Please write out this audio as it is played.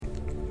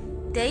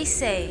They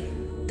say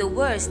the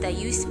words that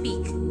you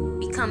speak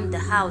become the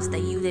house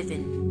that you live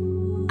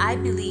in. I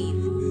believe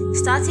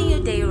starting your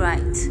day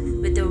right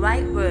with the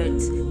right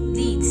words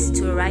leads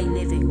to a right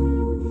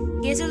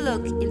living. Here's a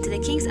look into the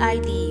King's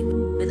ID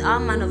with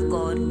our man of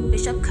God,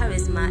 Bishop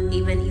Charisma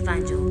Eben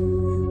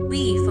Evangel.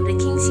 We from the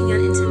King's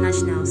Union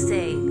International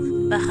say,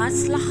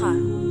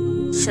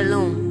 Bahatzlacha,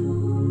 Shalom.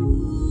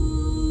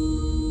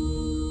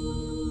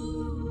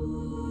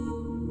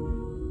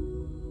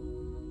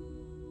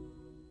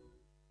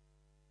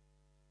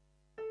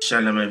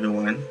 Shalom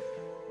everyone.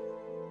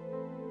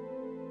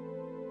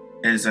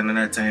 It's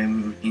another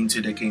time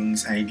into the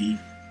King's ID,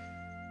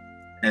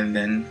 and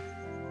then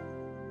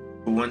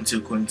we want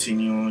to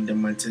continue the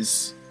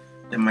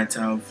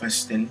matter of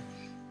fasting,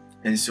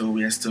 and so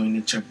we are still in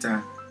the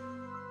chapter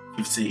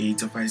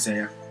 58 of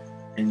Isaiah,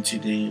 and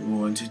today we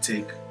want to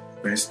take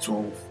verse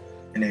 12,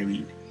 and I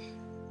read,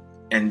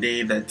 "And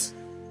they that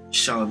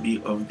shall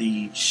be of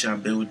thee shall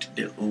build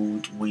the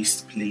old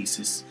waste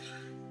places,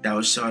 thou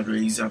shalt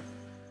raise up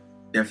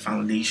the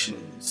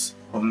foundations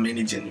of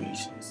many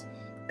generations,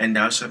 and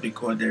thou shalt be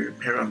called the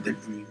repairer of the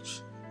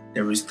breach,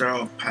 the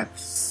restorer of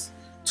paths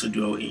to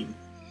dwell in."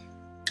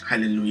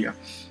 Hallelujah.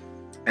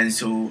 And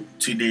so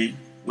today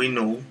we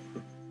know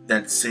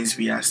that since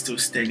we are still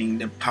studying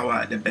the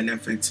power, the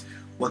benefits,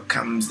 what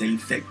comes, the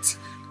effect,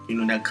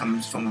 that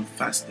comes from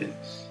fasting,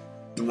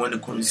 we want to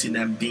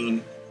consider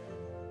being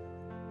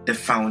the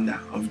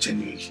founder of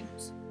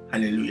generations.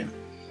 Hallelujah.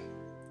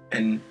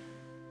 And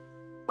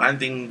one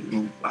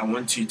thing I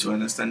want you to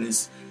understand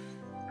is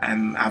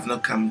I've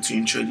not come to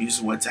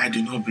introduce what I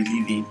do not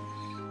believe in.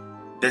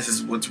 This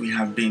is what we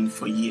have been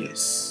for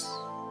years.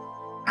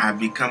 I have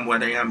become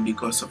what I am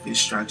because of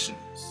instructions.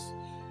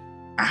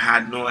 I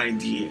had no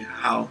idea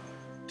how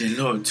the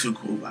Lord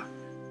took over.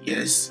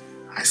 Yes,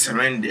 I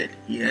surrendered.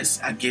 Yes,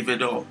 I gave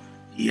it all.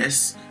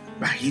 Yes,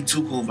 but He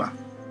took over.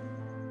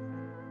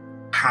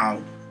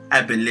 How?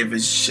 I believe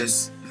it's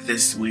just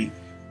this way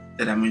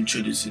that I'm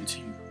introducing to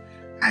you.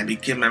 I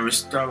became a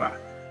restorer,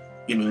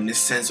 in the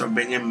sense of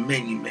bringing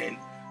many men,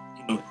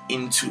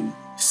 into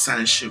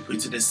sonship,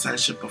 into the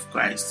sonship of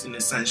Christ, in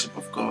the sonship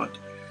of God.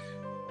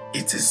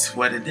 It is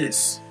what it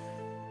is.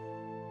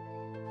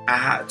 I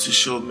had to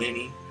show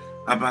many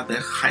about the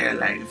higher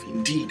life,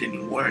 indeed, and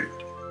in word.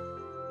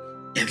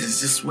 It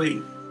is this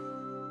way.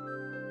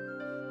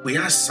 We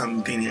are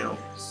something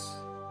else.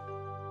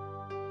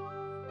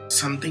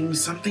 Something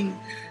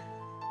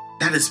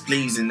that is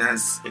pleasing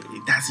us. It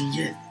doesn't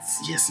yet,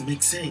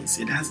 make sense.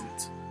 It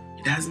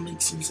doesn't make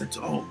sense at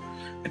all.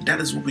 And that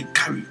is what we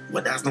carry.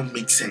 What does not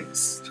make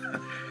sense?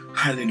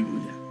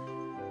 Hallelujah.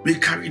 We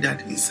carry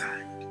that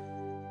inside.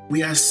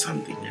 We are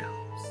something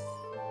else.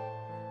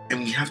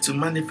 And we have to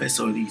manifest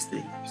all these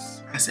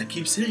things. As I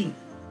keep saying.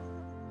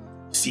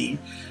 See,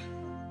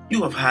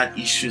 you have had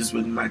issues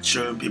with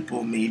maturing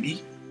people,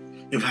 maybe.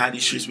 You've had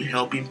issues with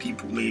helping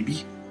people,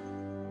 maybe.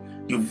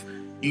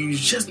 You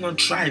just not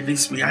try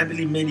this way. I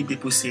believe many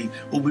people say,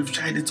 "Oh, we've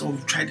tried it all.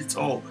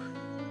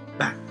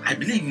 But I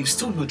believe you've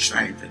still not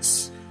tried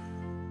this.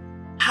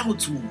 How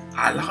to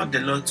allow the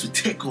Lord to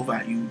take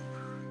over you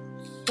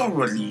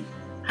thoroughly.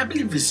 I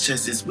believe it's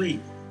just this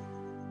way.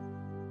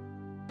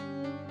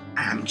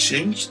 I am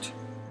changed.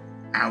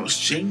 I was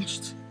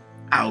changed.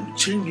 I will be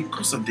changed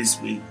because of this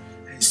way.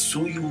 And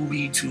so you will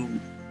be too.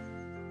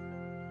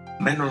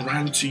 Men will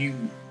run to you.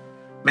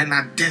 Men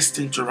are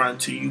destined to run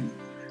to you.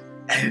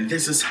 And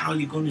this is how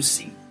you're going to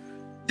see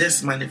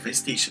this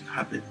manifestation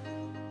happen.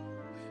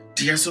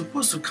 They are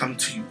supposed to come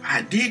to you.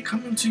 Are they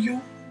coming to you?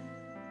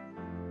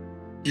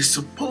 They're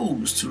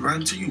supposed to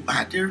run to you.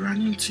 Are they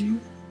running to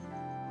you?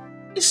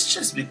 It's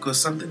just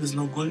because something is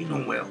not going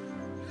on well.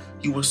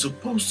 You were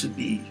supposed to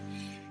be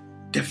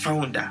the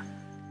founder,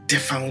 the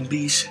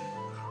foundation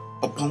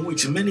upon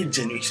which many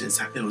generations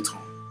are built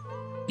on.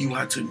 You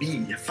are to be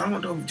the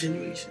founder of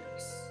generations.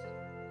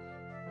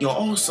 Your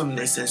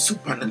awesomeness and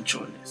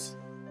supernaturalness,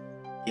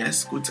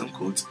 yes, quote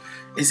unquote,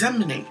 is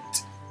eminent.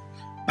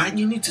 But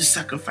you need to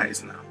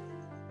sacrifice now.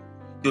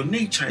 Your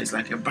nature is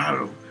like a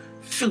barrel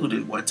filled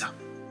with water.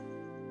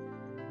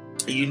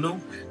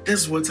 And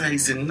this water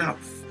is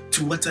enough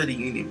to water the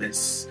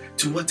universe,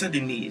 to water the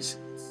nations.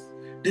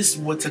 This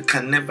water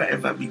can never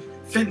ever be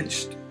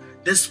finished.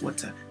 This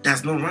water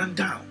does not run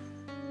down.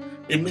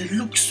 It may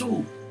look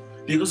so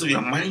because of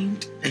your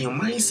mind and your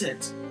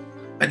mindset,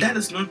 but that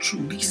is not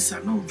true. These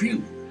are not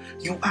real.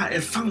 You are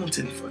a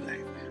fountain for life.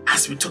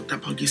 As we talked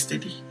about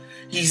yesterday,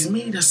 He's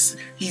made us,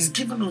 He's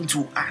given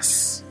unto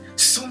us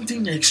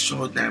something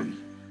extraordinary.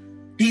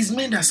 He's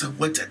made us a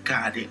water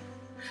garden.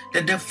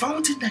 That the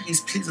fountain that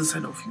He's placed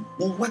inside of you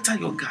will water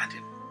your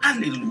garden.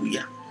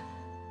 Hallelujah.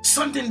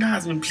 Something that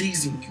has been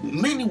pleasing you.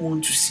 Many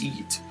want to see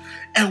it.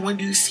 And when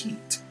they see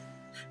it,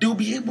 they will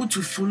be able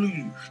to follow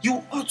you.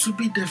 You ought to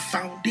be the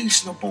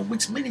foundation upon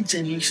which many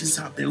generations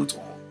are built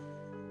on.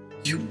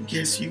 You,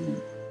 yes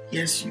you,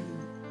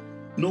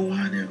 no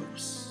one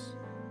else.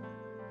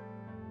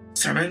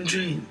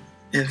 Surrendering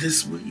in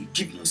this way,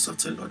 giving yourself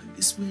to the Lord in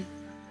this way,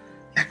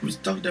 like we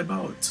talked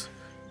about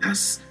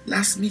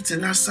last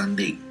meeting, last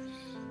Sunday.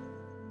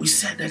 we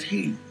said that,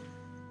 hey,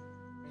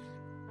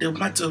 the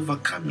matter of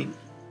overcoming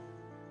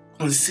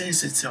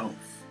concerns itself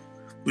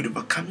with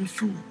overcoming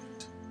food,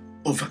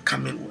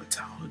 overcoming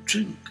water or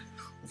drink,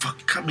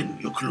 overcoming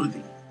your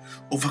clothing,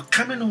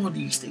 overcoming all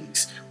these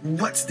things.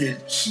 What the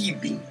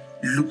heathen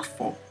look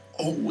for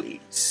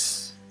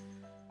always.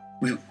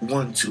 We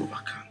want to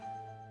overcome.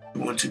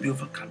 We want to be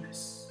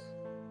overcomers.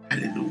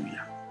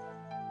 Hallelujah.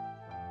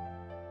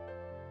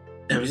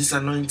 There is this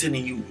anointing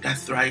in you that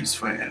thrives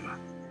forever.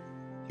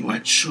 You are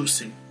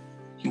chosen.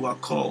 You are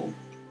called.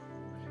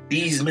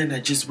 These men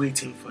are just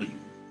waiting for you.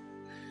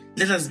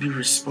 Let us be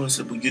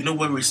responsible. You know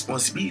what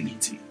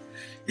responsibility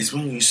is?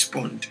 When you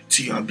respond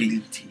to your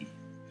ability.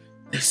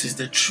 This is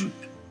the truth.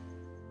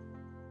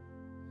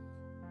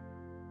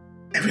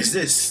 There is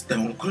this, the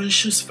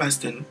unconscious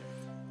fasting,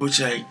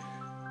 which I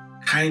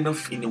kind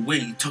of in a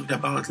way talked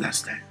about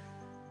last time.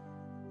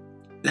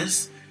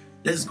 Let's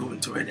go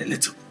into it a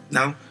little.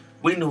 Now,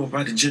 we know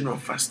about the general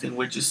fasting,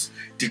 which is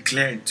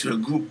declared to a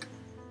group,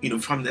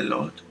 from the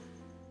Lord.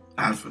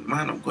 As a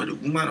man of God, a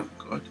woman of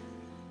God.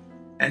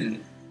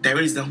 And there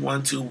is the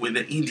one too with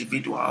the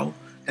individual,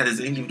 that is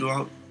the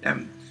individual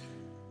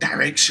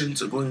direction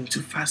to go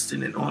into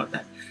fasting and all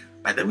that.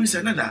 But there is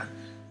another,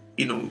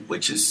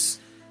 which is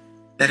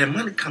that a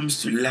man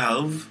comes to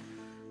love,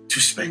 to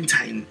spend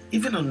time,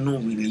 even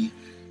unknowingly,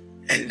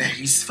 and that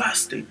he's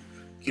fasting.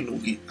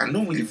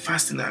 Unknowingly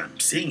fasting, I'm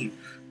saying,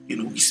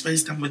 he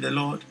spends time with the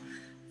Lord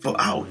for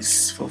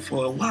hours,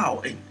 for a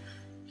while, and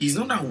he's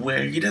not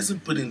aware, he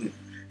doesn't put in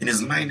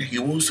his mind that he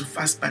wants to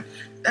fast, but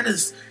that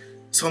is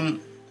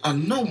some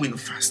unknowing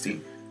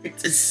fasting.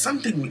 It's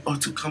something we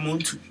ought to come on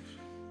to.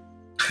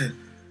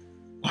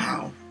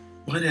 Wow,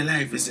 what a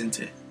life,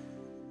 isn't it?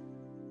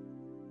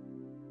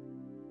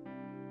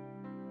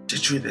 The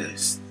truth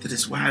is, that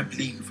is why I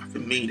believe I've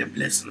been made a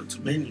blessing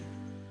unto many.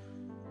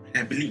 And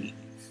I believe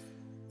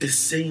the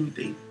same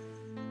thing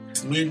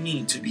has made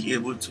me to be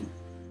able to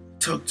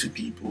talk to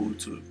people,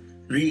 to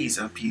raise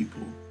up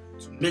people,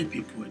 to make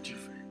people a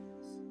difference.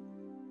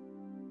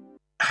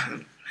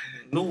 And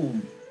I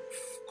know,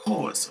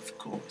 of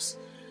course,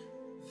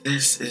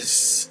 this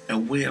is a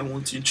way I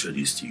want to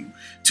introduce to you.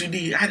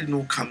 Today, I did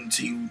not come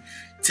to you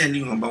telling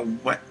you about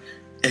what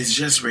is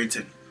just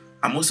written.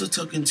 I'm also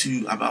talking to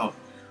you about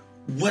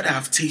what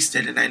I've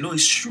tasted, and I know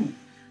it's true.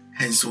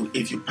 And so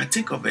if you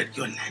partake of it,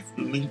 your life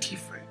will remain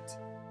different.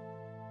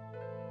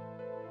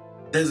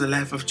 There's a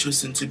life I've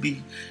chosen to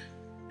be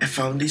a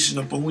foundation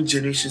upon which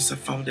generations are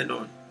founded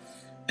on.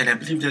 And I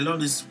believe the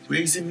Lord is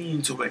raising me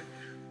into it,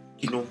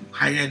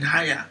 higher and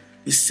higher.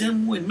 The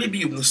same way, maybe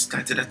you've not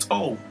started at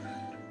all.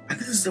 But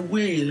this is the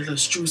way that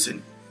is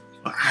chosen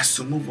for us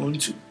to move on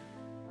to.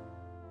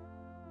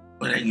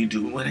 What are you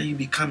doing? What are you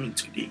becoming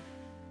today?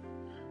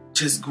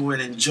 Just go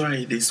and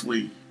enjoy this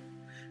way.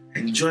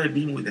 Enjoy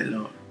being with the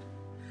Lord.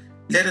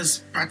 Let us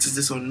practice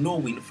this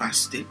unknowing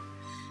fasting.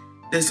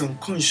 This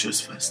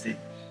unconscious fasting.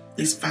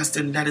 This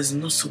fasting that is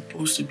not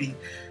supposed to be,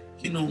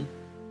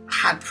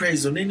 hard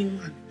praise on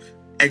anyone.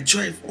 A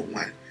joyful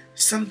one.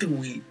 Something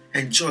we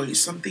enjoy,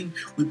 something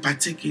we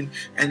partake in,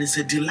 and it's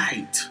a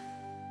delight.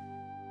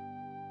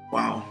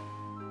 Wow.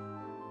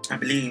 I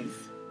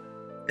believe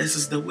this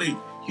is the way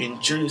you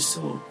enjoy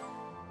yourself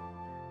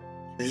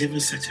in living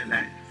such a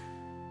life.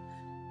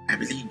 I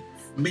believe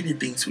many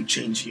things will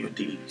change in your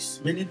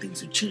days. Many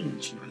things will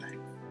change in your life.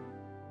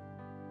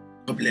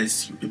 God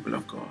bless you, people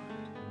of God.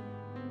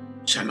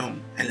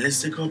 Shalom. And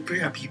let's take our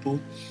prayer, people.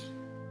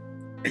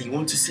 And you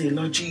want to say,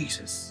 Lord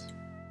Jesus,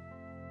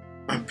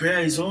 my prayer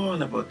is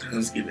all about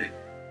thanksgiving.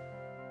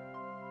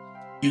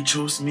 You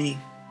chose me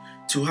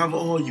to have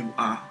all you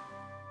are.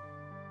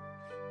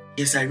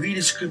 Yes, I read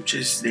the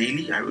scriptures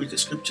daily. I read the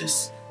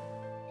scriptures.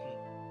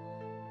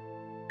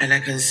 And I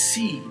can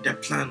see the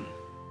plan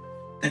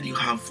that you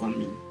have for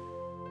me.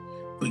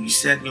 When you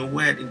said in your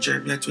word in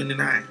Jeremiah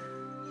 29,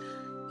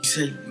 you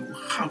said you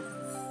have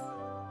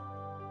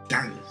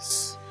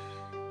plans.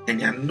 And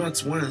they are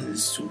not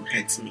ones to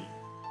hurt me,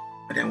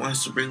 but they are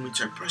ones to bring me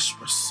to a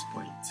prosperous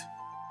point.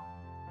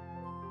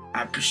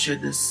 I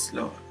appreciate this,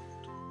 Lord.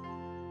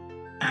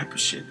 I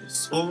appreciate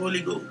this. Oh,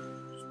 Holy Ghost,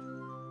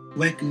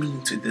 work me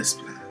into this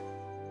plan.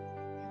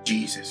 In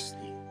Jesus'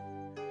 name.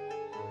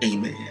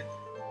 Amen.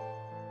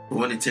 We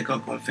want to take our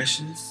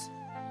confessions,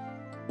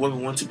 what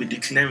we want to be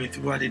declaring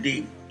throughout the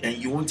day, and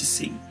you want to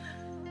say,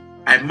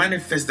 I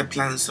manifest the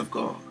plans of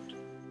God.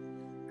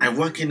 I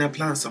work in the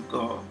plans of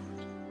God.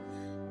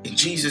 In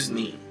Jesus'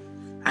 name,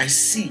 I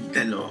see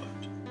the Lord.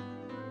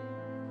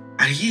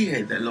 I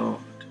hear the Lord.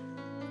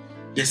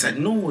 Yes, I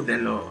know the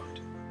Lord.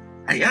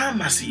 I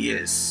am as He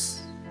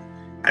is.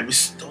 I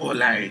restore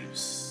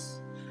lives.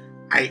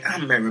 I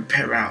am a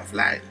repairer of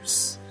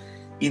lives.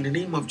 In the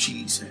name of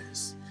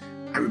Jesus,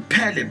 I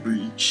repair the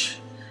breach.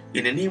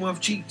 In the name of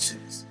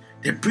Jesus,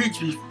 the bridge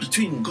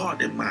between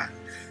God and man,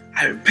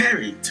 I repair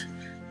it.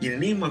 In the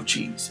name of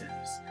Jesus,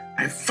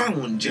 I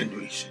found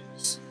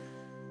generations.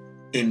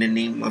 In the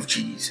name of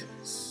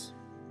Jesus.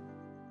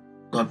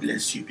 God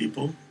bless you,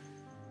 people.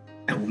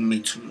 And we'll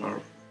meet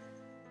tomorrow.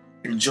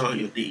 Enjoy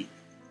your day.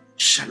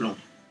 Shalom.